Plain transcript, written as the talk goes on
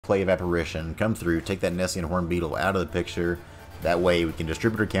Skyclave Apparition, come through, take that Nessian Horn Beetle out of the picture. That way we can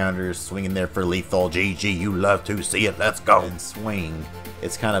distribute our counters, swing in there for lethal. GG, you love to see it, let's go! And swing.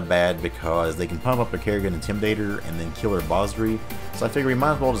 It's kind of bad because they can pump up a Kerrigan Intimidator and then kill her Bosri. So I figure we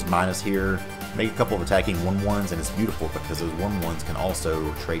might as well just minus here, make a couple of attacking 1/1s, and it's beautiful because those 1/1s can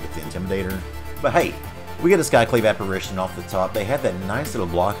also trade with the Intimidator. But hey, we get a Skyclave Apparition off the top. They have that nice little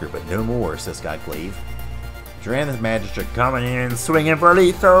blocker, but no more, says Skyclave. Drannith Magistrate coming in, swinging for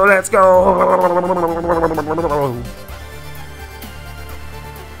lethal, let's go!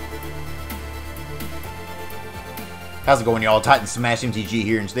 How's it going, y'all? Titan Smash MTG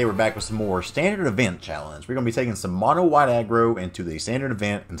here, and today we're back with some more Standard Event Challenge. We're going to be taking some Mono White Aggro into the Standard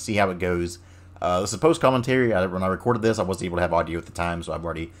Event and see how it goes. This is post-commentary. When I recorded this, I wasn't able to have audio at the time, so I've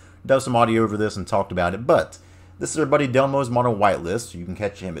already done some audio over this and talked about it. But this is our buddy Delmo's Mono White list. You can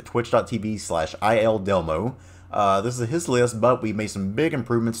catch him at twitch.tv/ILDelmo. This is his list, but we made some big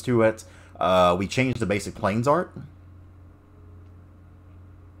improvements to it. We changed the basic planes art.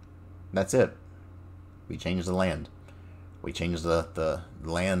 That's it. We changed the land. We changed the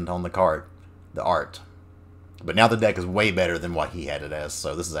land on the card, the art. But now the deck is way better than what he had it as,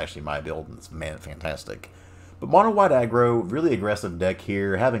 so this is actually my build, and it's fantastic. But Mono White Aggro, really aggressive deck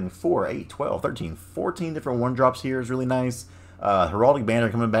here, having 4, 8, 12, 13, 14 different 1-drops here is really nice. Heraldic Banner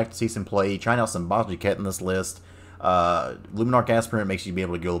coming back to see some play, trying out some Bosri in this list. Luminarch Aspirant makes you be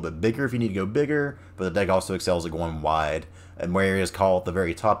able to go a little bit bigger if you need to go bigger, but the deck also excels at going wide. And where areas call at the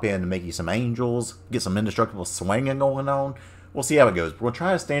very top end to make you some angels, get some indestructible swinging going on. We'll see how it goes. We'll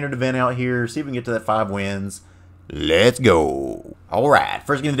try a standard event out here, see if we can get to that 5 wins. Let's go. Alright,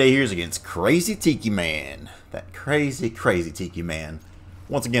 first game of the day here is against Crazy Tiki Man. That crazy Tiki Man.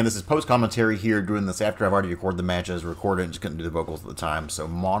 Once again, this is post-commentary here, doing this after I've already recorded the matches, recorded and just couldn't do the vocals at the time. So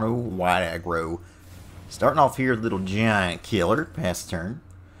Mono White Aggro. Starting off here, little giant killer, pass the turn.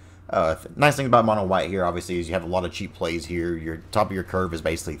 Nice thing about Mono White here, obviously, is you have a lot of cheap plays here. Your top of your curve is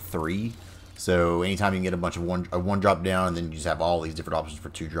basically 3. So anytime you can get a bunch of one drop down, and then you just have all these different options for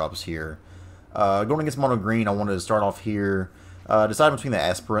 2 drops here. Going against Mono Green, I wanted to start off here. Decide between the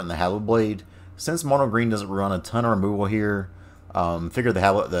Aspirant and the Hallowblade. Since Mono Green doesn't run a ton of removal here, figured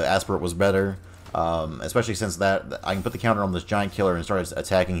the Aspirant was better. Especially since that I can put the counter on this giant killer and start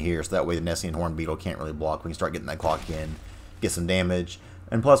attacking here, so that way the Nessian Horn Beetle can't really block. We can start getting that clock in, get some damage.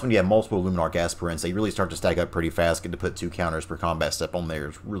 And plus, when you have multiple Luminarch Aspirants, they really start to stack up pretty fast. Get to put 2 counters per combat step on there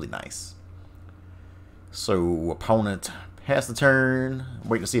is really nice. So, opponent, pass the turn.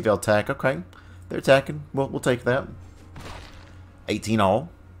 Wait to see if they'll attack. Okay, they're attacking. We'll take that. 18 all.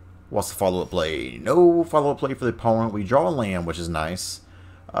 What's the follow-up play? No follow-up play for the opponent. We draw a land, which is nice.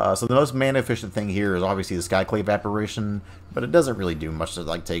 So the most mana efficient thing here is obviously the Skyclave Apparition, but it doesn't really do much to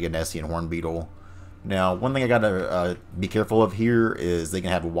like take a Nessian Horn Beetle. Now, one thing I gotta be careful of here is they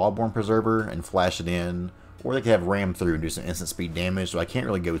can have a Wildborn Preserver and flash it in, or they can have Ram through and do some instant speed damage, so I can't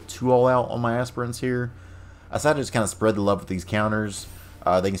really go too all out on my Aspirants here. I decided to just kind of spread the love with these counters.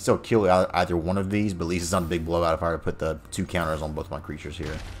 They can still kill either one of these, but at least it's not a big blowout if I were to put the 2 counters on both my creatures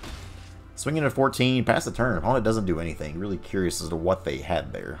here. Swinging at 14, pass the turn. Opponent doesn't do anything. Really curious as to what they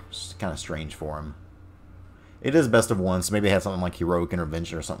had there. It's kind of strange for him. It is best of 1, so maybe they had something like Heroic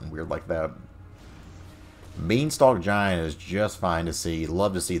Intervention or something weird like that. Beanstalk Giant is just fine to see.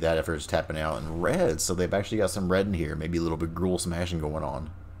 Love to see that after it's tapping out in red. So they've actually got some red in here. Maybe a little bit Gruul smashing going on.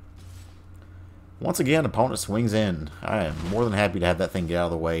 Once again, opponent swings in. I am more than happy to have that thing get out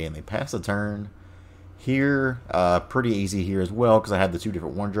of the way. And they pass the turn. Here, pretty easy here as well, because I have the 2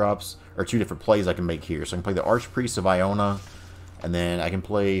 different 1-drops, or 2 different plays I can make here. So I can play the Archpriest of Iona, and then I can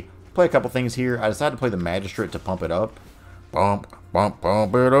play a couple things here. I decided to play the Magistrate to pump it up. Pump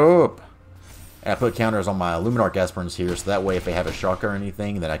it up! And I put counters on my Luminarch Aspirants here, so that way if they have a shock or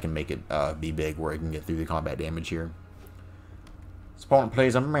anything, then I can make it be big where I can get through the combat damage here. This opponent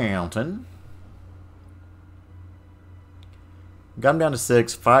plays a Mountain. Got him down to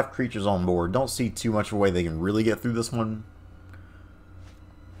 6, 5 creatures on board. Don't see too much of a way they can really get through this one.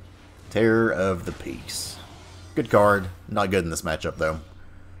 Terror of the Peace. Good card. Not good in this matchup, though.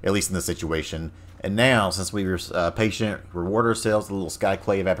 At least in this situation. And now, since we were patient, reward ourselves with a little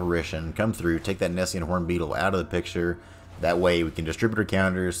Skyclave Apparition. Come through, take that Nessian Horn Beetle out of the picture. That way we can distribute our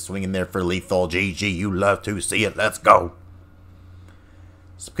counters, swing in there for lethal. GG, you love to see it. Let's go.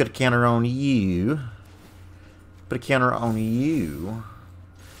 Let's put a counter on you. Put a counter on you.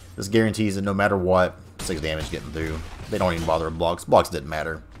 This guarantees that no matter what, 6 damage getting through. They don't even bother with blocks. Blocks didn't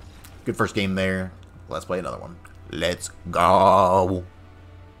matter. Good first game there. Let's play another one. Let's go.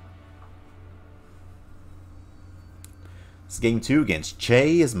 This is game 2 against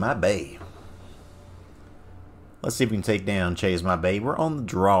Che is my bae. Let's see if we can take down Chase My Babe. We're on the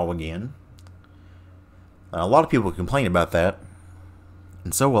draw again. A lot of people complain about that.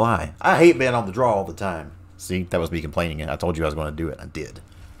 And so will I. I hate being on the draw all the time. See, that was me complaining. I told you I was going to do it. I did.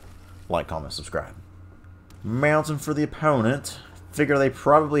 Like, comment, subscribe. Mountain for the opponent. Figure they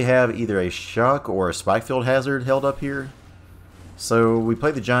probably have either a Shock or a Spikefield Hazard held up here. So we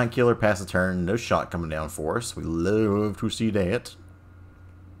play the Giant Killer, pass the turn. No Shock coming down for us. We love to see that.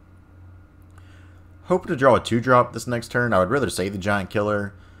 Hoping to draw a 2-drop this next turn. I would rather save the Giant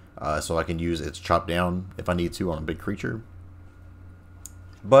Killer so I can use its Chop Down if I need to on a big creature.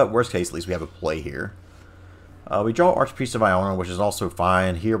 But worst case, at least we have a play here. We draw Archpriest of Iona, which is also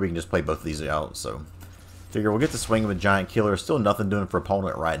fine. Here we can just play both of these out. So figure we'll get the swing with Giant Killer. Still nothing doing for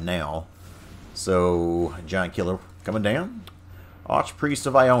opponent right now. So Giant Killer coming down. Archpriest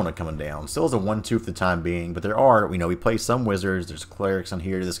of Iona coming down. Still is a 1-2 for the time being, but there are, we play some wizards. There's clerics on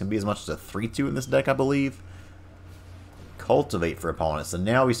here. This can be as much as a 3-2 in this deck, I believe. Cultivate for opponents. So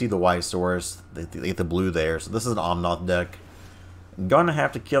now we see the white source. They get the blue there. So this is an Omnath deck. Gonna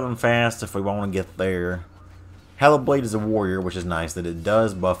have to kill him fast if we want to get there. Hallowblade is a warrior, which is nice that it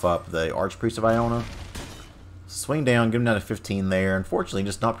does buff up the Archpriest of Iona. Swing down, give him down to 15 there. Unfortunately,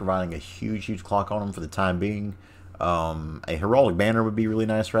 just not providing a huge clock on him for the time being. A Heraldic Banner would be really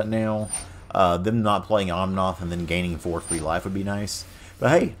nice right now. Them not playing Omnath and then gaining 4 free life would be nice. But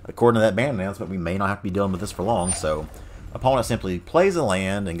hey, according to that ban announcement, we may not have to be dealing with this for long. So, opponent simply plays a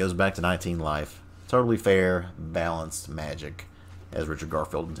land and goes back to 19 life. Totally fair, balanced magic, as Richard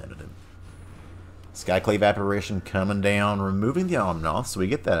Garfield intended it. Skyclave Apparition coming down, removing the Omnath, so we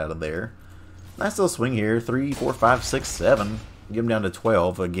get that out of there. Nice little swing here, 3, 4, 5, 6, 7. Give them down to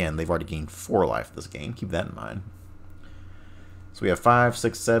 12. Again, they've already gained 4 life this game. Keep that in mind. So we have 5,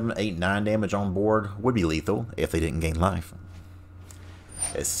 6, 7, 8, 9 damage on board. Would be lethal if they didn't gain life.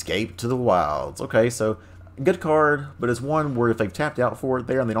 Escape to the Wilds. Okay, so good card, but it's one where if they've tapped out for it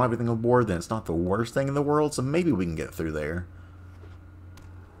there and they don't have anything on board, then it's not the worst thing in the world, so maybe we can get through there.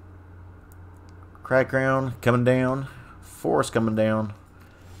 Crack Crown coming down. Forest coming down.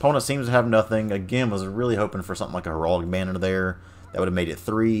 Opponent seems to have nothing. Again, was really hoping for something like a Heraldic Banner there. That would have made it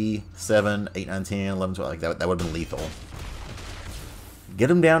 3, 7, 8, 9, 10, 11, 12. Like that would have been lethal. Get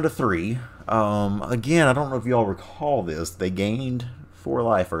them down to 3. Again, I don't know if y'all recall this. They gained 4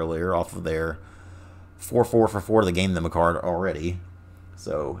 life earlier off of their 4-4 for 4. They gained them a card already.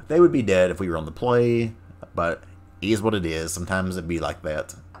 So they would be dead if we were on the play. But it is what it is. Sometimes it'd be like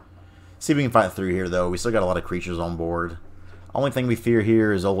that. See if we can fight through here, though. We still got a lot of creatures on board. Only thing we fear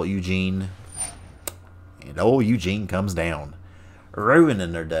here is old Eugene. And old Eugene comes down,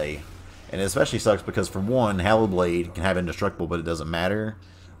 ruining their day. And it especially sucks because, for one, Hallowblade can have Indestructible, but it doesn't matter.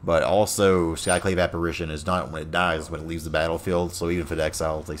 But also, Skyclave Apparition is not when it dies, when it leaves the battlefield. So even if it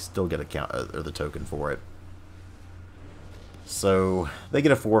exiles, they still get a count or the token for it. So they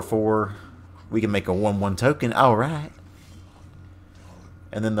get a 4-4. We can make a 1-1 token. All right.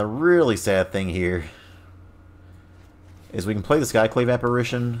 And then the really sad thing here is we can play the Skyclave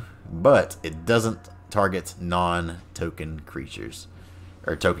Apparition, but it doesn't target non-token creatures.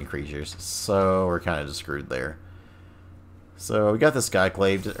 Or token creatures. So we're kind of just screwed there. So we got the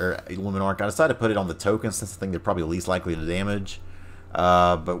Skyclave, or Luminarch. I decided to put it on the token since I think they're probably least likely to damage.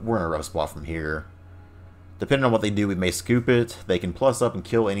 But we're in a rough spot from here. Depending on what they do, we may scoop it. They can plus up and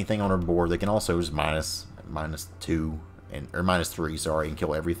kill anything on our board. They can also just minus 2, or minus 3, sorry, and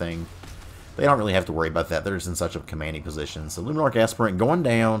kill everything. They don't really have to worry about that. They're just in such a commanding position. So Luminarch Aspirant going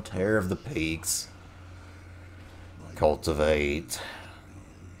down. Terror of the Peaks. Cultivate.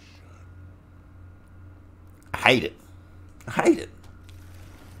 I hate it. I hate it.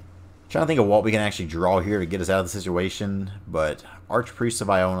 Trying to think of what we can actually draw here to get us out of the situation, but Archpriest of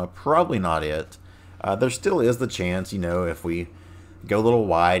Iona, probably not it. There still is the chance, if we go a little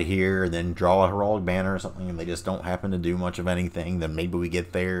wide here and then draw a Heraldic Banner or something and they just don't happen to do much of anything, then maybe we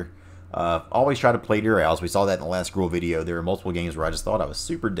get there. Always try to play to your house. We saw that in the last Gruul video. There were multiple games where I just thought I was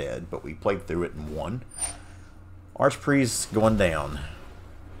super dead, but we played through it and won. Archpriest going down.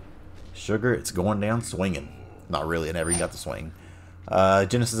 Sugar, it's going down swinging. Not really, I never even got the swing.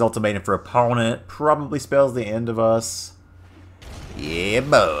 Genesis Ultimatum for opponent. Probably spells the end of us. Yeah,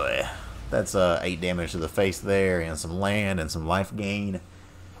 boy. That's 8 damage to the face there, and some land, and some life gain.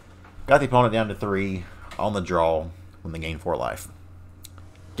 Got the opponent down to 3 on the draw when they gain 4 life.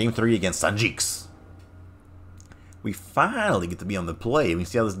 Game 3 against Sanjix. We finally get to be on the play. We can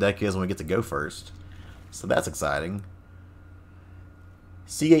see how this deck is when we get to go first. So that's exciting.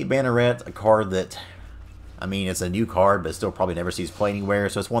 C8 Banneret, a card that, it's a new card, but still probably never sees play anywhere.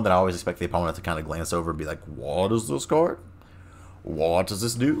 So it's one that I always expect the opponent to kind of glance over and be like, what is this card? What does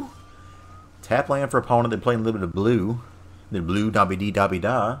this do? Tap land for opponent. They're playing a little bit of blue. They're blue, dabby dee dabby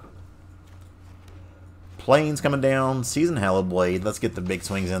da. Plains coming down. Seasoned Hallowblade. Let's get the big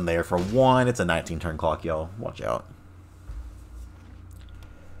swings in there. For one, it's a 19-turn clock, y'all. Watch out.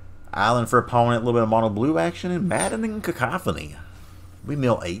 Island for opponent. A little bit of mono blue action. And maddening cacophony. We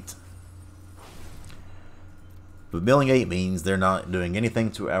mill 8. But milling 8 means they're not doing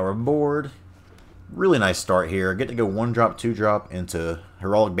anything to our board. Really nice start here. Get to go 1-drop, 2-drop into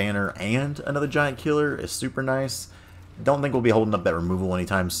Heraldic Banner and another Giant Killer is super nice. Don't think we'll be holding up that removal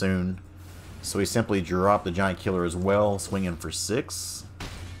anytime soon. So we simply drop the Giant Killer as well, swinging for 6.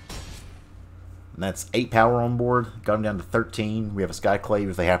 And that's 8 power on board. Got him down to 13. We have a Skyclave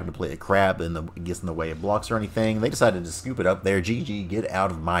if they happen to play a crab and it gets in the way of blocks or anything. They decided to scoop it up there. GG, get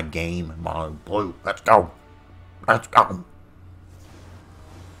out of my game, Mono Blue. Let's go. Let's go.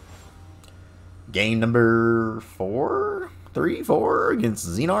 Game number 4 against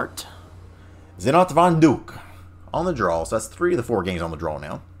Xenart. Xenart Von Duke on the draw. So that's 3 of the 4 games on the draw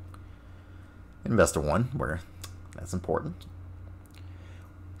now. Invest a 1, where that's important.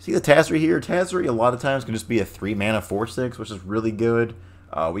 See the Tazri here? Tazri a lot of times can just be a 3-mana 4/6, which is really good.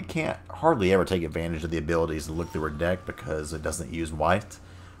 We can't hardly ever take advantage of the abilities to look through our deck because it doesn't use white,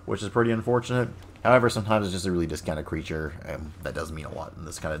 which is pretty unfortunate. However, sometimes it's just a really discounted creature, and that does mean a lot in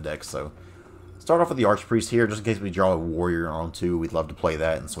this kind of deck. So start off with the Archpriest here, just in case we draw a Warrior on 2. We'd love to play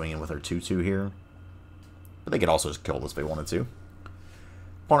that and swing in with our 2/2 here. But they could also just kill this if they wanted to.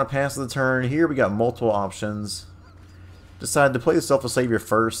 Opponent passes the turn. Here we got multiple options. Decide to play the Selfless Savior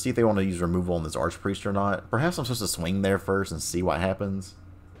first. See if they want to use removal on this Archpriest or not. Perhaps I'm supposed to swing there first and see what happens.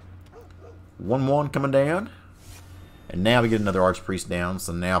 1/1 coming down. And now we get another Archpriest down.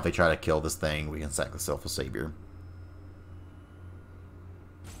 So now if they try to kill this thing, we can sack the Selfless Savior.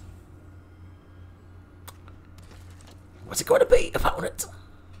 What's it going to be, opponent?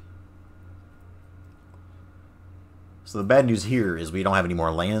 So the bad news here is we don't have any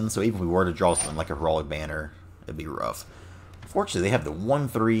more lands, so even if we were to draw something like a Heraldic Banner, it'd be rough. Fortunately, they have the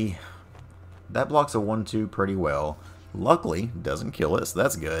 1/3. That blocks a 1/2 pretty well. Luckily, doesn't kill it, so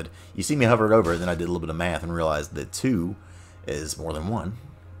that's good. You see me hovered over it, then I did a little bit of math and realized that 2 is more than 1.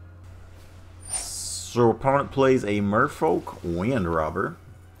 So opponent plays a Merfolk Wind Robber.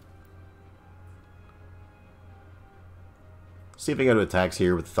 See if they go to attacks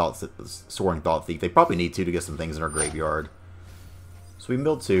here with Soaring Thought Thief. They probably need to get some things in our graveyard. So we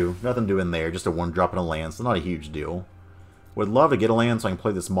milled 2. Nothing to do in there. Just a 1-drop and a land, so not a huge deal. Would love to get a land so I can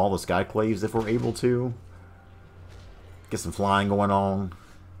play this Maul of Skyclaves if we're able to. Get some flying going on.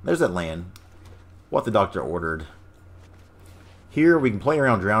 There's that land. What the Doctor ordered. Here we can play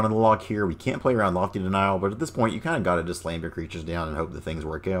around Drown in the Lock here. We can't play around Lofty Denial, but at this point you kind of got to just slam your creatures down and hope that things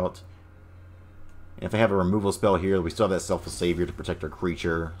work out. If they have a removal spell here, we still have that Selfless Savior to protect our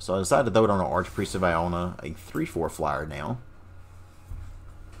creature. So I decided to throw it on an Archpriest of Iona, a 3/4 flyer now.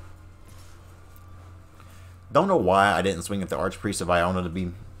 Don't know why I didn't swing at the Archpriest of Iona, to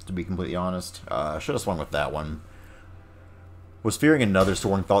be completely honest. I should have swung with that one. Was fearing another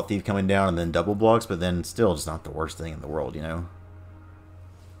Soaring Thought Thief coming down and then double blocks, but then still just not the worst thing in the world, you know.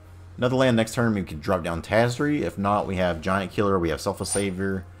 Another land next turn, we can drop down Tazri. If not, we have Giant Killer, we have Selfless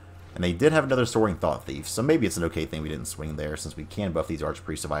Savior. And they did have another Soaring Thought Thief, so maybe it's an okay thing we didn't swing there, since we can buff these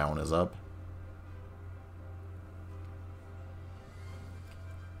Archpriests of Ionas up.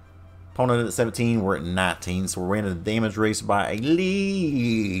 Opponent at 17, we're at 19, so we're winning the damage race by a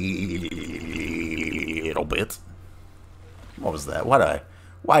little bit. What was that?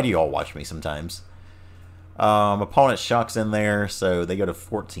 Why do you all watch me sometimes? Opponent shocks in there, so they go to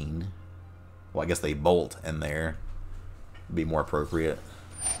 14. Well, I guess they bolt in there. Be more appropriate.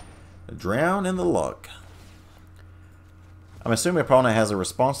 Drown in the Luck. I'm assuming opponent has a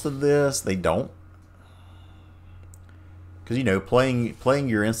response to this. They don't. Because, you know, playing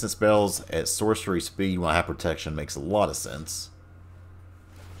your instant spells at sorcery speed while I have protection makes a lot of sense.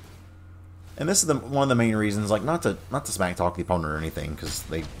 And this is one of the main reasons, like, not to smack talk the opponent or anything, because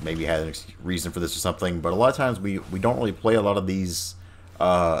they maybe had a reason for this or something, but a lot of times we don't really play a lot of these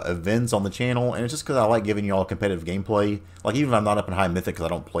events on the channel, and it's just because I like giving you all competitive gameplay. Like, even if I'm not up in high mythic because I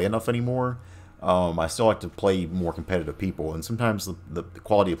don't play enough anymore, I still like to play more competitive people, and sometimes the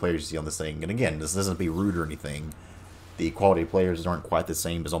quality of players you see on this thing, and again, this doesn't be rude or anything, the quality of players aren't quite the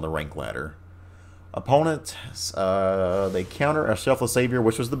same as on the rank ladder. Opponent, they counter our Selfless Savior,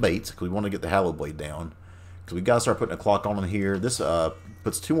 which was the bait, because we want to get the Hallowblade down. Because we've got to start putting a clock on here. This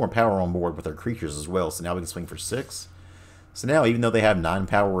puts 2 more power on board with our creatures as well, so now we can swing for 6. So now, even though they have 9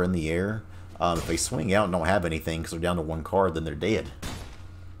 power in the air, if they swing out and don't have anything because they're down to 1 card, then they're dead.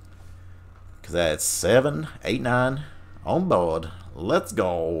 Because that's 7, 8, 9 on board. Let's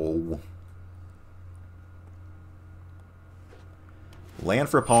go. Land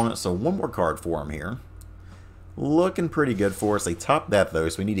for opponent, so one more card for him here. Looking pretty good for us. They topped that though,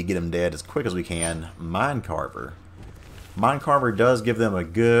 so we need to get him dead as quick as we can. Mind Carver. Mind Carver does give them a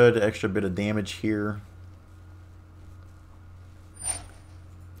good extra bit of damage here.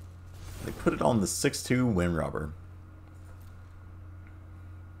 They put it on the 6/2 Wind Robber.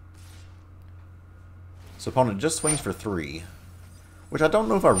 So opponent just swings for 3. Which I don't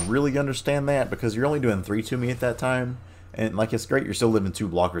know if I really understand that, because you're only doing 3 to me at that time. And like, it's great you're still living 2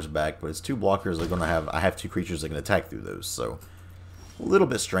 blockers back, but it's 2 blockers that are going to have, I have 2 creatures that can attack through those. So a little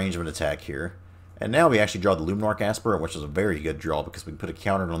bit strange of an attack here. And now we actually draw the Luminarch Aspirant, which is a very good draw because we can put a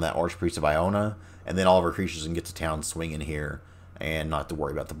counter on that Archpriest of Iona, and then all of our creatures can get to town swinging here and not to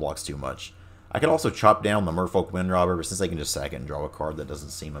worry about the blocks too much. I could also chop down the Merfolk Wind Robber, but since they can just sack it and draw a card, that doesn't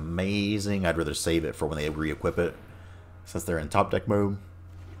seem amazing. I'd rather save it for when they re-equip it, since they're in top deck mode.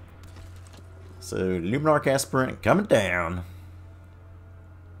 So, Luminarch Aspirant coming down.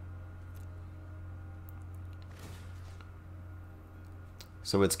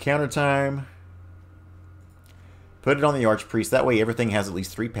 So it's counter time. Put it on the Archpriest. That way everything has at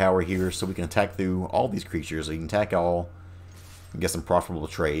least 3 power here, so we can attack through all these creatures. So you can attack all and get some profitable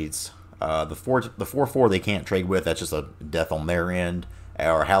trades. The 4/4 they can't trade with. That's just a death on their end.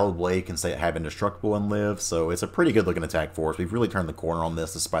 Our Hallowblade can say have indestructible and live. So it's a pretty good looking attack for us. We've really turned the corner on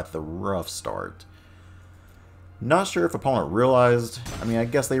this despite the rough start. Not sure if opponent realized. I mean, I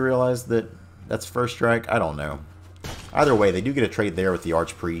guess they realized that that's first strike. I don't know. Either way, they do get a trade there with the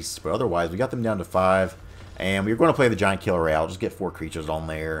Archpriest. But otherwise, we got them down to 5. And we were going to play the Giant Killer out. Just get 4 creatures on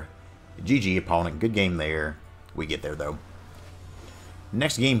there. GG opponent. Good game there. We get there though.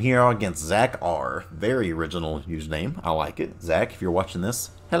 Next game here against Zach R. Very original username. I like it. Zach, if you're watching this,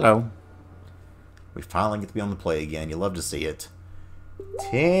 hello. We finally get to be on the play again. You love to see it.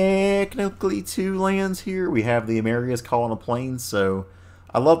 Technically 2 lands here. We have the Amaria's Call on a Plane, so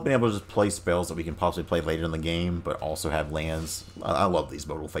I love being able to just play spells that we can possibly play later in the game, but also have lands. I love these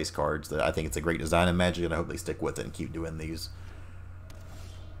Modal Face cards. I think it's a great design in Magic, and I hope they stick with it and keep doing these.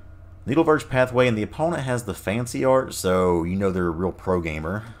 Needleverge Pathway, and the opponent has the fancy art, so you know they're a real pro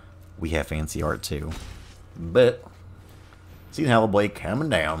gamer. We have fancy art too. But Seasoned Hallowblade coming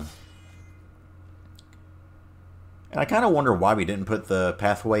down. And I kind of wonder why we didn't put the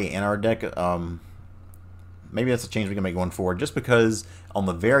Pathway in our deck. Maybe that's a change we can make going forward. Just because on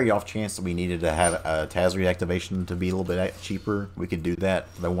the very off chance that we needed to have a Tazri activation to be a little bit cheaper, we could do that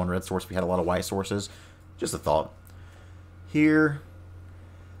for the 1 red source. We had a lot of white sources. Just a thought. Here...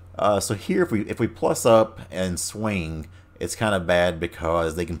 so here, if we plus up and swing, it's kind of bad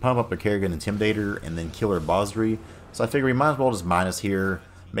because they can pump up their Kerrigan Intimidator and then kill their Bosri. So I figure we might as well just minus here,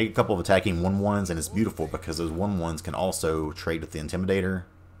 make a couple of attacking 1/1s, and it's beautiful because those 1/1s can also trade with the Intimidator.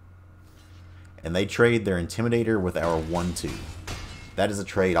 And they trade their Intimidator with our 1/2. That is a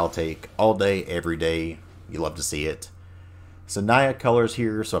trade I'll take all day, every day. You love to see it. So Naya colors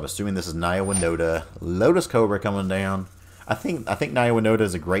here, so I'm assuming this is Naya Winota. Lotus Cobra coming down. I think Naya Winota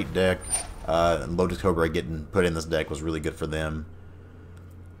is a great deck. And Lotus Cobra getting put in this deck was really good for them.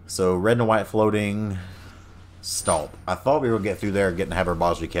 So red and white floating. Stomp. I thought we were going to get through there, getting to have our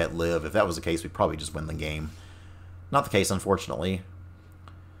Bosri Cat live. If that was the case, we'd probably just win the game. Not the case, unfortunately.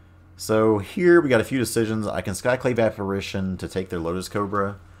 So here we got a few decisions. I can Skyclave Apparition to take their Lotus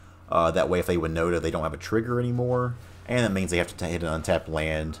Cobra. That way, if they Winota, they don't have a trigger anymore. And that means they have to hit an untapped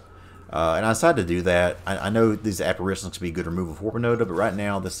land. And I decided to do that. I know these apparitions can be good removal for Winota, but right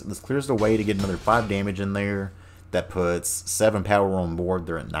now this clears the way to get another 5 damage in there. That puts 7 power on board.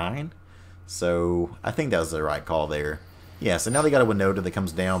 They're at 9. So I think that was the right call there. Yeah, so now they got a Winota that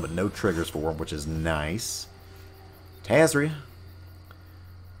comes down, but no triggers for them, which is nice. Tazri.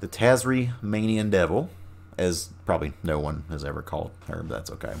 The Tazri Manian Devil, as probably no one has ever called her, but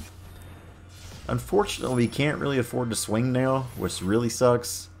that's okay. Unfortunately, we can't really afford to swing now, which really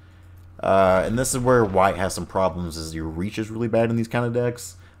sucks. And this is where white has some problems, is your reach is really bad in these kind of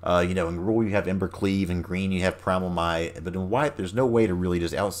decks. You know, in Rule you have Embercleave, in green you have Primal Might, but in white there's no way to really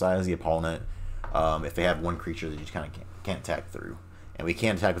just outsize the opponent if they have one creature that you just kind of can't attack through. And we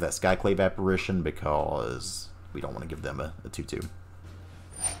can't attack with that Skyclave Apparition because we don't want to give them a 2/2.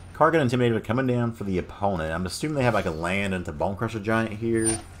 Kerrigan Intimidator coming down for the opponent. I'm assuming they have like a land into Bonecrusher Giant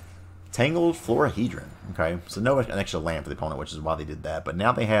here. Tangled Florahedron. Okay, so no an extra land for the opponent, which is why they did that. But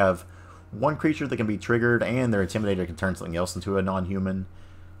now they have one creature that can be triggered, and their Intimidator can turn something else into a non-human.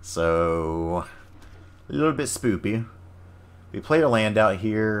 So, a little bit spoopy. We played a land out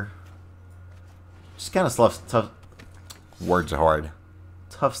here. Just kind of tough. Words are hard.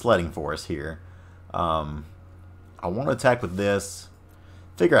 Tough sledding for us here. I want to attack with this.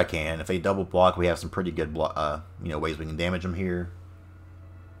 Figure I can. If they double block, we have some pretty good ways we can damage them here.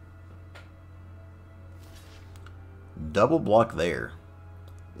 double block there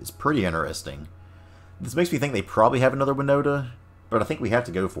is pretty interesting. This makes me think they probably have another Winota, but I think we have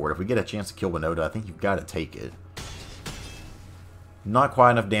to go for it. If we get a chance to kill Winota, I think you've got to take it. Not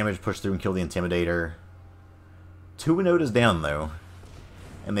quite enough damage to push through and kill the Intimidator. 2 Winotas down, though.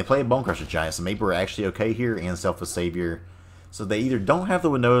 And they play a Bonecrusher Giant, so maybe we're actually okay here, and Selfless Savior. So they either don't have the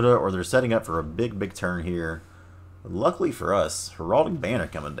Winota, or they're setting up for a big, big turn here. But luckily for us, Heraldic Banner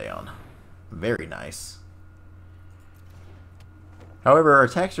coming down. Very nice. However, our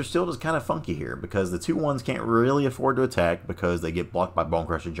attacks are still just kind of funky here, because the 2-1s can't really afford to attack because they get blocked by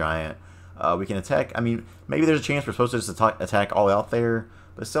Bonecrusher Giant. We can attack, I mean, maybe there's a chance we're supposed to just attack all out there,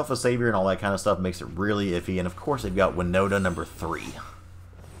 but Selfless Savior and all that kind of stuff makes it really iffy, and of course they've got Winota number 3.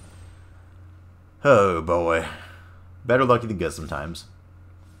 Oh boy. Better lucky than good sometimes.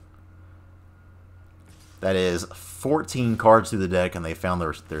 That is 14 cards through the deck, and they found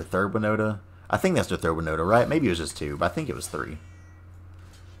their third Winota. I think that's their third Winota, right? Maybe it was just 2, but I think it was 3.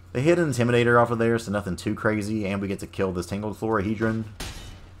 They hit an Intimidator off of there, so nothing too crazy, and we get to kill this Tangled Florahedron.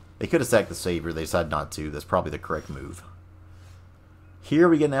 They could have sacked the Savior, they decided not to. That's probably the correct move. Here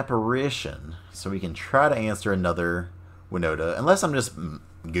we get an Apparition, so we can try to answer another Winota, unless I'm just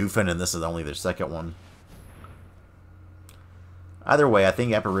goofing and this is only their second one. Either way, I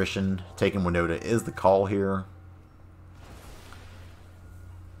think Apparition taking Winota is the call here.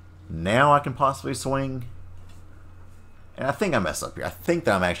 Now I can possibly swing. And I think I mess up here. I think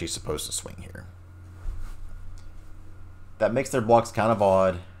that I'm actually supposed to swing here. That makes their blocks kind of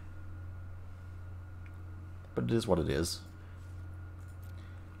odd. But it is what it is.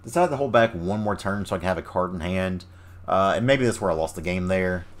 Decided to hold back one more turn so I can have a card in hand. And maybe that's where I lost the game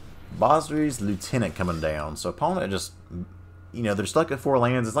there. Basri's Lieutenant coming down. So opponent just, you know, they're stuck at 4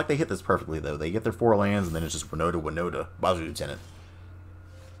 lands. It's like they hit this perfectly, though. They get their 4 lands, and then it's just Winota, Winota, Basri Lieutenant.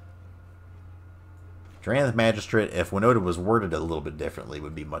 Drannith Magistrate, if Winota was worded a little bit differently,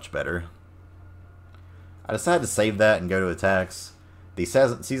 would be much better. I decided to save that and go to attacks. The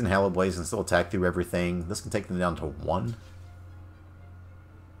Seasoned Hallowblade can still attack through everything. This can take them down to 1.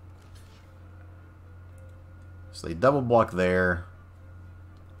 So they double block there.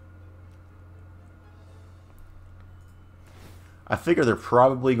 I figure they're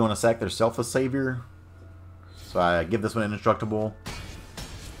probably going to sack their Selfless Savior. So I give this one indestructible.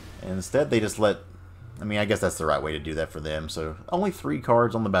 And instead they just let... I mean, I guess that's the right way to do that for them. So only 3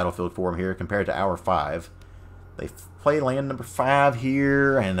 cards on the battlefield for them here compared to our 5. They play land number 5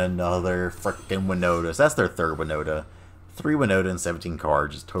 here and another frickin' Winota. So that's their third Winota. 3 Winota and 17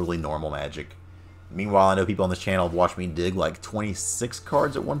 cards is totally normal Magic. Meanwhile, I know people on this channel have watched me dig like 26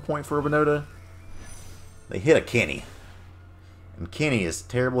 cards at one point for a Winota. They hit a Kenny. And Kenny is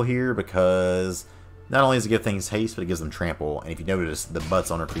terrible here because not only does it give things haste, but it gives them trample. And if you notice, the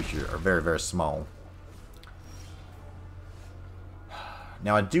butts on our creature are very, very small.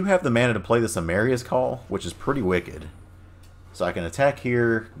 Now, I do have the mana to play the Samaria's Call, which is pretty wicked. So I can attack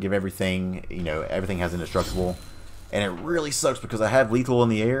here, give everything, you know, everything has indestructible. And it really sucks because I have lethal in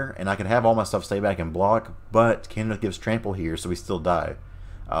the air, and I can have all my stuff stay back and block, but Kenrith gives trample here, so we still die.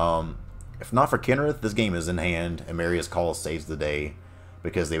 If not for Kenrith, this game is in hand, and Maria's Call saves the day,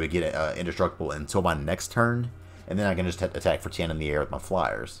 because they would get indestructible until my next turn, and then I can just attack for 10 in the air with my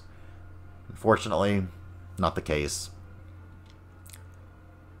flyers. Unfortunately, not the case.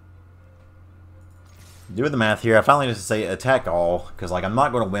 Doing the math here, I finally just say attack all, because like I'm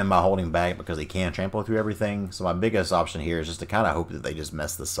not going to win by holding back because they can trample through everything. So my biggest option here is just to kind of hope that they just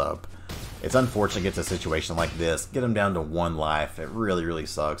mess this up. It's unfortunate to get to a situation like this. Get them down to 1 life. It really, really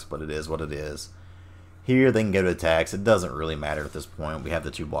sucks, but it is what it is. Here they can go to attacks. It doesn't really matter at this point. We have the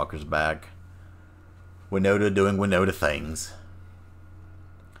 2 blockers back. Winota doing Winota things.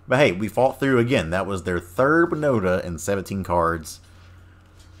 But hey, we fought through again. That was their 3rd Winota in 17 cards.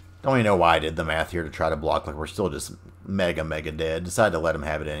 Don't even know why I did the math here to try to block like we're still just mega dead. Decided to let him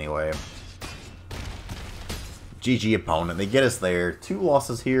have it anyway. GG opponent. They get us there. 2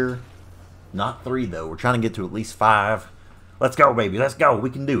 losses here. Not 3 though. We're trying to get to at least 5. Let's go, baby. Let's go. We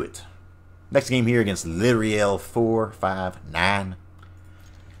can do it. Next game here against Lyriel 459.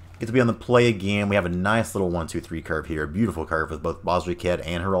 Get to be on the play again. We have a nice little 1-2-3 curve here. A beautiful curve with both Basri Ket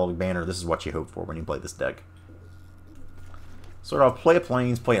and Heraldic Banner. This is what you hope for when you play this deck. Sort of play a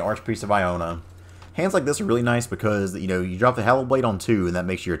Plains, play an Archpriest of Iona. Hands like this are really nice because, you know, you drop the Hallowblade on 2, and that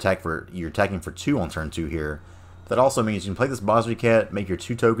makes you you're attacking for 2 on turn 2 here. That also means you can play this Basri Ket, make your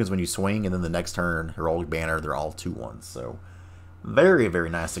 2 tokens when you swing, and then the next turn, Heraldic Banner, they're all 2/1s. So, very,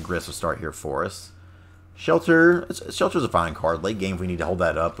 very nice aggressive start here for us. Shelter's a fine card. Late game, if we need to hold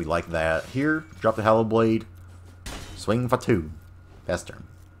that up, we like that. Here, drop the Hallowblade, swing for 2. Best turn.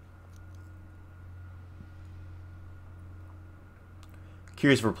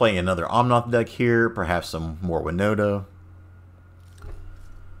 Curious if we're playing another Omnath deck here, perhaps some more Winota.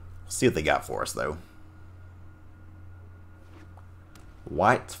 See what they got for us, though.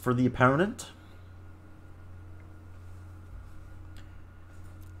 White for the opponent.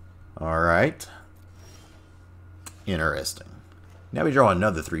 Alright. Interesting. Now we draw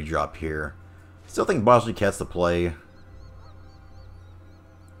another 3-drop here. Still think Bosley Cat's the play.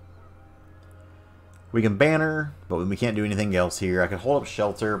 We can banner, but we can't do anything else here. I could hold up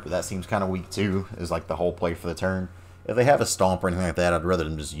Shelter, but that seems kind of weak too, is like the whole play for the turn. If they have a Stomp or anything like that, I'd rather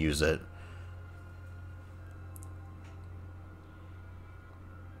them just use it.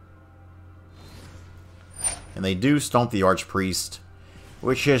 And they do Stomp the Archpriest,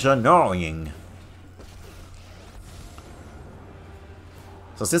 which is annoying.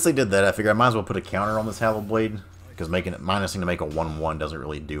 So since they did that, I figured I might as well put a counter on this Hallowblade, because making it minusing to make a 1/1 doesn't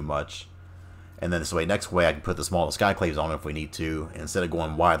really do much. And then this way, next way, I can put the small Skyclaves on if we need to. Instead of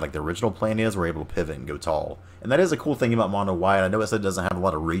going wide like the original plan is, we're able to pivot and go tall. And that is a cool thing about Mono White. I know it said it doesn't have a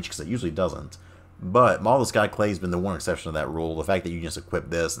lot of reach, because it usually doesn't. But Maul the Skyclaves has been the one exception to that rule. The fact that you can just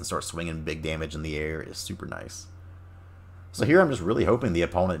equip this and start swinging big damage in the air is super nice. So here I'm just really hoping the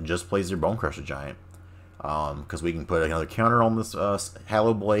opponent just plays their Bone Crusher Giant. Because we can put another counter on this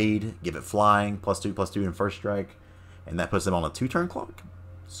Hallowblade, give it flying, +2/+2 in first strike. And that puts them on a 2-turn clock.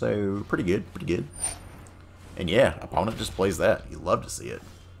 So, pretty good, pretty good. And yeah, opponent just plays that. You love to see it.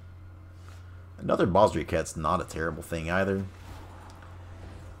 Another Bosley Cat's not a terrible thing either.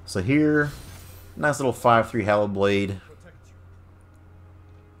 So here, nice little 5/3 Hallowblade.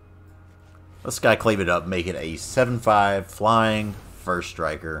 Let's Skyclave it up, make it a 7/5 flying first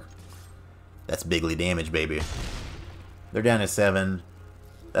striker. That's bigly damage, baby. They're down to 7.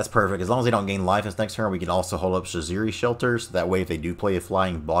 That's perfect. As long as they don't gain life this next turn, we can also hold up Shaziri Shelter. So that way, if they do play a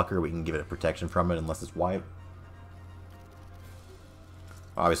flying blocker, we can give it a protection from it unless it's white.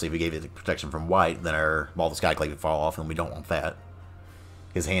 Obviously, if we gave it the protection from white, then our Maul the Skyclave would fall off, and we don't want that.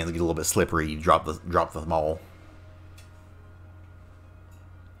 His hands get a little bit slippery. You drop the Maul.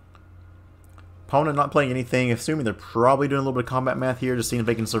 Opponent not playing anything, assuming they're probably doing a little bit of combat math here, just seeing if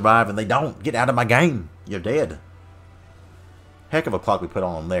they can survive, and they don't. Get out of my game. You're dead. Heck of a clock we put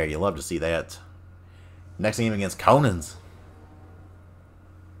on them there. You love to see that. Next game against Conan's.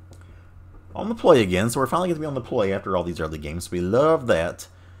 On the play again, so we're finally going to be on the play after all these early games. We love that.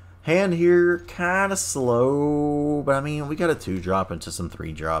 Hand here, kind of slow, but I mean, we got a 2-drop into some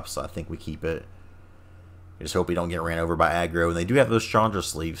 3-drops, so I think we keep it. I just hope we don't get ran over by aggro, and they do have those Chandra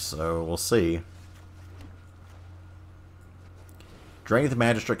sleeves, so we'll see. Drain the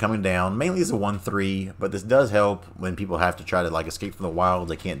Magistrate coming down, mainly as a 1/3, but this does help when people have to try to like escape from the wild.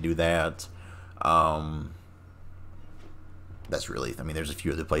 They can't do that. That's really, I mean, there's a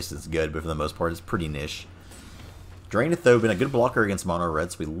few other places it's good, but for the most part, it's pretty niche. Drain Thobin, a good blocker against Mono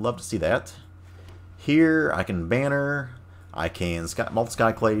Red, so we love to see that. Here, I can banner, I can Maul the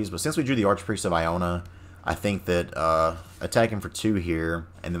Skyclaves, but since we drew the Archpriest of Iona, I think that attacking for 2 here,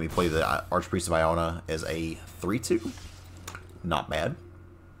 and then we play the Archpriest of Iona as a 3/2. Not bad.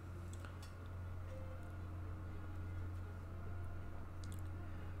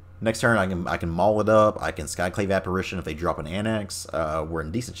 Next turn, I can Maul it up. I can Skyclave Apparition if they drop an Annex. We're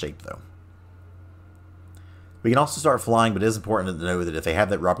in decent shape, though. We can also start flying, but it is important to know that if they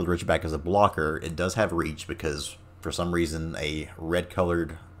have that Robber the Ridgeback as a blocker, it does have reach, because for some reason a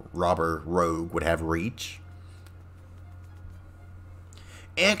red-colored Robber Rogue would have reach.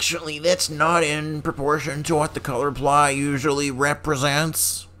 Actually, that's not in proportion to what the color ply usually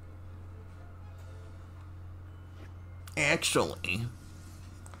represents. Actually.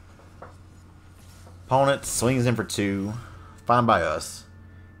 Opponent swings in for 2. Fine by us.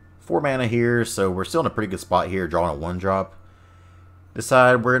 4 mana here, so we're still in a pretty good spot here, drawing a 1-drop.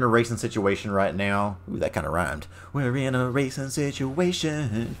 Decide we're in a racing situation right now. Ooh, that kind of rhymed. We're in a racing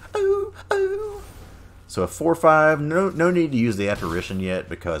situation. Ooh, ooh. So a 4/5, no need to use the Apparition yet,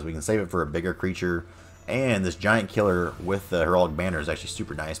 because we can save it for a bigger creature. And this Giant Killer with the Heraldic Banner is actually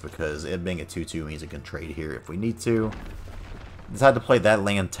super nice, because it being a 2/2 means it can trade here if we need to. Decide to play that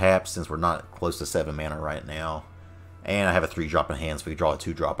land tap since we're not close to 7 mana right now. And I have a 3-drop in hand, so if we draw a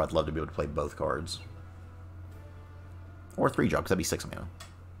 2-drop, I'd love to be able to play both cards. Or 3-drop, because that'd be 6 mana.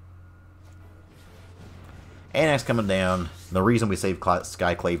 Annex coming down. The reason we saved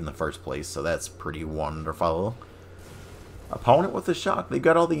Skyclave in the first place, so that's pretty wonderful. Opponent with the shock. They've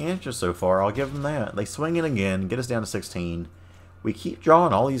got all the answers so far. I'll give them that. They swing it again, get us down to 16. We keep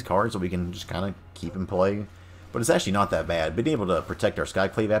drawing all these cards so we can just kind of keep in play. But it's actually not that bad. Being able to protect our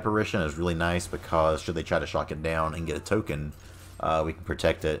Skyclave Apparition is really nice, because should they try to shock it down and get a token, we can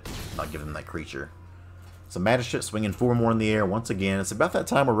protect it, not give them that creature. So Magistrate swinging 4 more in the air once again. It's about that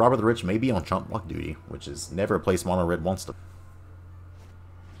time where Robert the Rich may be on chump block duty, which is never a place Mono Red wants to.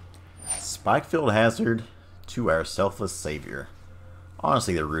 Spikefield Hazard to our Selfless Savior.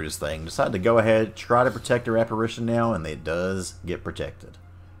 Honestly, the rudest thing. Decided to go ahead, try to protect our Apparition now, and it does get protected.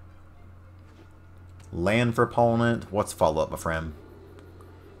 Land for opponent. What's follow-up, my friend?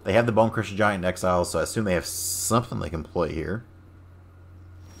 They have the Bonecrusher Giant in exile, so I assume they have something they can play here.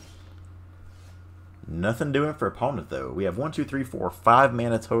 Nothing doing for opponent, though. We have 1, 2, 3, 4, 5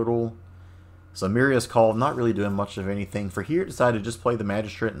 mana total. So Miria's Call, not really doing much of anything. For here, decided to just play the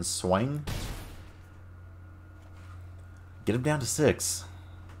Magistrate and swing. Get him down to 6.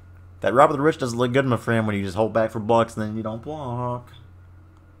 That Robert the Rich doesn't look good, my friend, when you just hold back for blocks and then you don't block.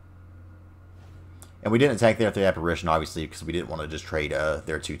 And we didn't attack there with the Apparition, obviously, because we didn't want to just trade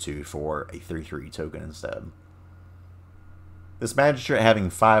their 2-2 for a 3-3 token instead. This Magistrate having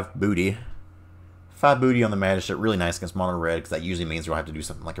 5 booty. 5 booty on the Magistrate, really nice against Mono Red, because that usually means we'll have to do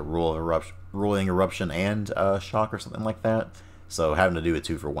something like a Ruling Eruption and Shock or something like that. So having to do a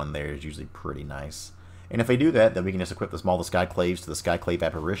 2 for 1 there is usually pretty nice. And if they do that, then we can just equip the Skyclaves to the Skyclave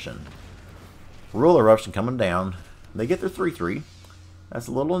Apparition. Ruling Eruption coming down. They get their 3-3. That's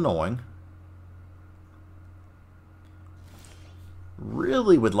a little annoying.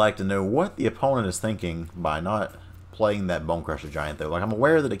 Really would like to know what the opponent is thinking by not playing that Bonecrusher Giant, though. Like, I'm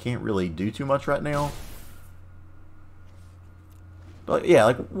aware that it can't really do too much right now. But, yeah,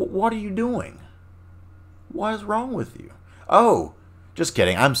 like, what are you doing? What is wrong with you? Oh, just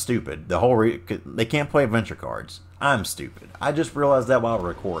kidding. I'm stupid. They can't play adventure cards. I'm stupid. I just realized that while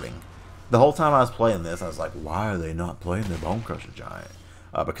recording. The whole time I was playing this, I was like, why are they not playing the Bonecrusher Giant?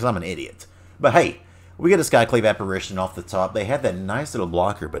 Because I'm an idiot. But, hey, we get a Skyclave Apparition off the top. They had that nice little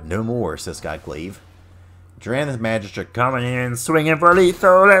blocker, but no more, says Skyclave. Drannith Magistrate coming in, swinging for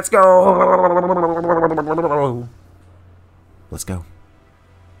lethal. Let's go. Let's go.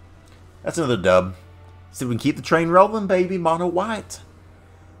 That's another dub. See if we can keep the train rolling, baby. Mono White.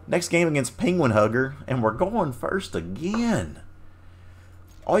 Next game against Penguin Hugger, and we're going first again.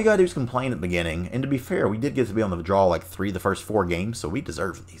 All you gotta do is complain at the beginning. And to be fair, we did get to be on the draw like 3 the first 4 games, so we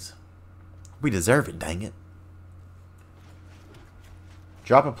deserve these. We deserve it, dang it.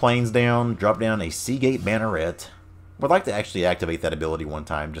 Drop a Plains down, drop down a Seagate Banneret. Would like to actually activate that ability one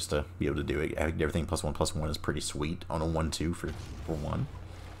time just to be able to do it. Everything +1/+1 is pretty sweet on a 1/2 for 1.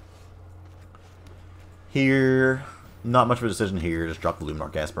 Here, not much of a decision here. Just drop the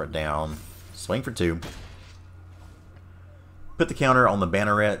Luminarch Aspirant down. Swing for 2. Put the counter on the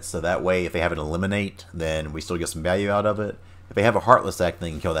Banneret, so that way if they have an Eliminate, then we still get some value out of it. If they have a Heartless Act,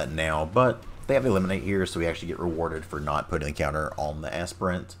 they can kill that now, but they have the Eliminate here, so we actually get rewarded for not putting the counter on the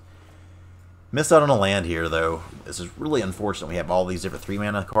Aspirant. Missed out on a land here, though. This is really unfortunate. We have all these different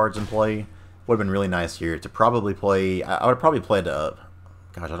 3-mana cards in play. Would have been really nice here to probably play... I would have probably played... gosh,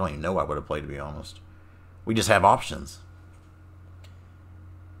 I don't even know what I would have played, to be honest. We just have options.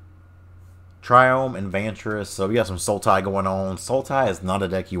 Triome and Vantress. So we got some Sultai going on. Sultai is not a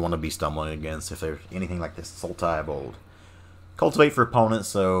deck you want to be stumbling against if there's anything like this Sultai of old. Cultivate for opponents,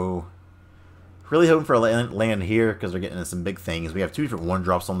 so... Really hoping for a land here because they're getting into some big things. We have 2 different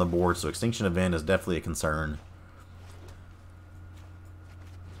 1-drops on the board, so Extinction Event is definitely a concern.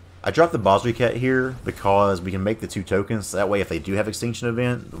 I dropped the Bosricat here because we can make the 2 tokens. So that way, if they do have Extinction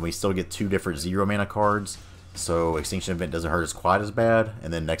Event, we still get 2 different 0-mana cards. So Extinction Event doesn't hurt us quite as bad.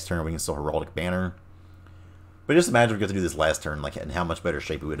 And then next turn, we can still Heraldic Banner. But just imagine if we got to do this last turn, like, and how much better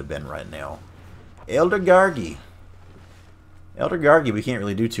shape we would have been right now. Elder Gargi. Elder Gargi, we can't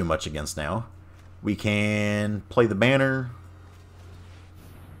really do too much against now. We can play the banner.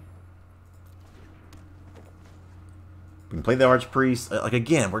 We can play the Archpriest. Like,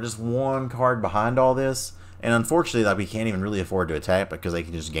 again, we're just 1 card behind all this. And unfortunately, like, we can't even really afford to attack because they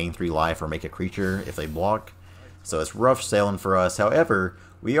can just gain 3 life or make a creature if they block. So it's rough sailing for us. However,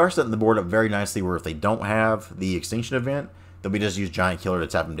 we are setting the board up very nicely where if they don't have the Extinction Event, then we just use Giant Killer to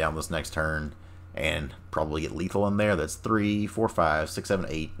tap them down this next turn. And probably get lethal in there. That's 3, 4, 5, 6, 7,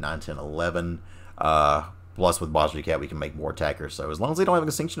 8, 9, 10, 11. Plus with Bosricat we can make more attackers. So as long as they don't have an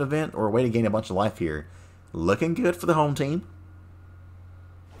Extinction Event or a way to gain a bunch of life here, looking good for the home team.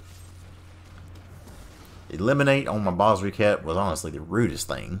 Eliminate on my Bosricat was honestly the rudest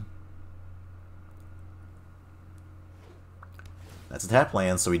thing. That's a tap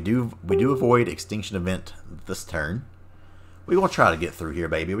land, so we do avoid Extinction Event this turn. We're gonna try to get through here,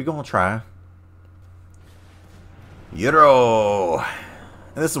 baby. We're gonna try. Euro.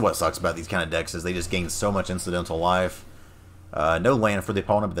 And this is what sucks about these kind of decks, is they just gain so much incidental life. No land for the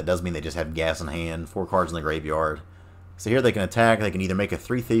opponent, but that does mean they just have gas in hand. 4 cards in the graveyard. So here they can attack, they can either make a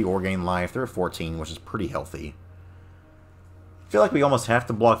 3/3 or gain life. They're at 14, which is pretty healthy. I feel like we almost have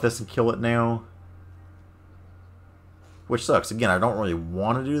to block this and kill it now. Which sucks. Again, I don't really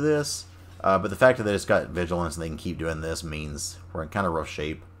want to do this. But the fact that it's got Vigilance and they can keep doing this means we're in kind of rough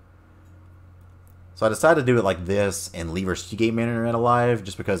shape. So I decided to do it like this and leave our Seagate Banner alive,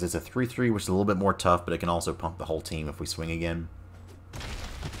 just because it's a 3/3, which is a little bit more tough, but it can also pump the whole team if we swing again.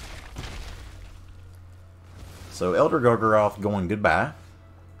 So Elder Gargaroth going goodbye.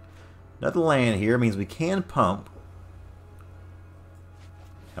 Another land here means we can pump.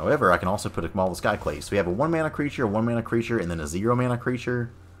 However, I can also put a Maul the Skyclaves. So we have a 1-mana creature, a 1-mana creature, and then a 0-mana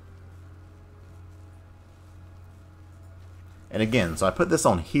creature. And again, so I put this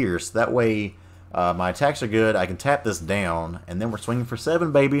on here, so that way my attacks are good. I can tap this down, and then we're swinging for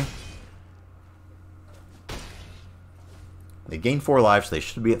 7, baby. They gain 4 life, so they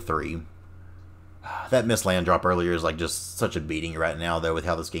should be at 3. That missed land drop earlier is like just such a beating right now, though, with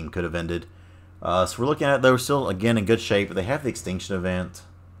how this game could have ended. So we're looking at it, though, still, again, in good shape. But they have the Extinction event.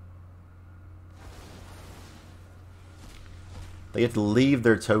 They have to leave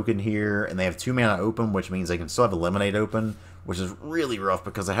their token here, and they have 2 mana open, which means they can still have Eliminate open, which is really rough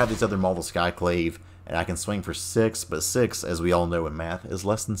because I have these other Maul the Skyclave, and I can swing for 6, but 6, as we all know in math, is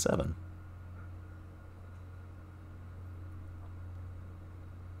less than 7.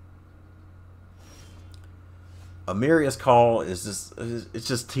 Amiria's Call is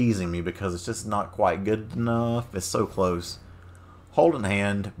just teasing me because it's just not quite good enough. It's so close. Hold in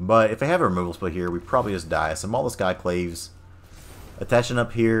hand, but if they have a removal spell here, we probably just die. So Maul the Skyclaves attaching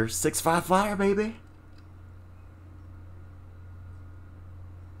up here. 6/5 flyer, baby.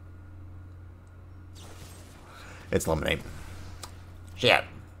 It's Eliminate. Shit.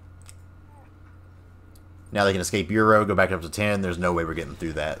 Now they can escape Euro, go back up to 10. There's no way we're getting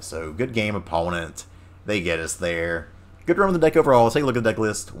through that. So good game, opponent. They get us there. Good run with the deck overall. Let's take a look at the deck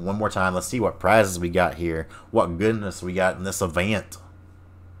list one more time. Let's see what prizes we got here. What goodness we got in this event.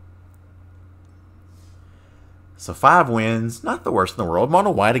 So 5 wins. Not the worst in the world. Mono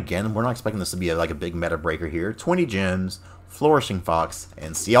White again. We're not expecting this to be like a big meta breaker here. 20 gems, Flourishing Fox,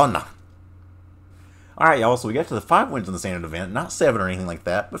 and Iona. Alright, y'all. So we got to the 5 wins in the standard event. Not 7 or anything like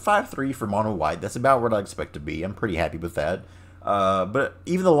that, but 5-3 for Mono White. That's about what I expect to be. I'm pretty happy with that. But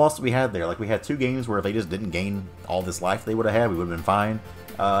even the loss that we had there, like we had 2 games where if they just didn't gain all this life they would have had, we would have been fine.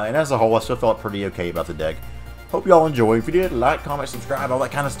 And as a whole, I still felt pretty okay about the deck. Hope y'all enjoy. If you did, like, comment, subscribe, all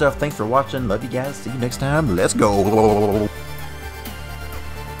that kind of stuff. Thanks for watching. Love you guys. See you next time. Let's go.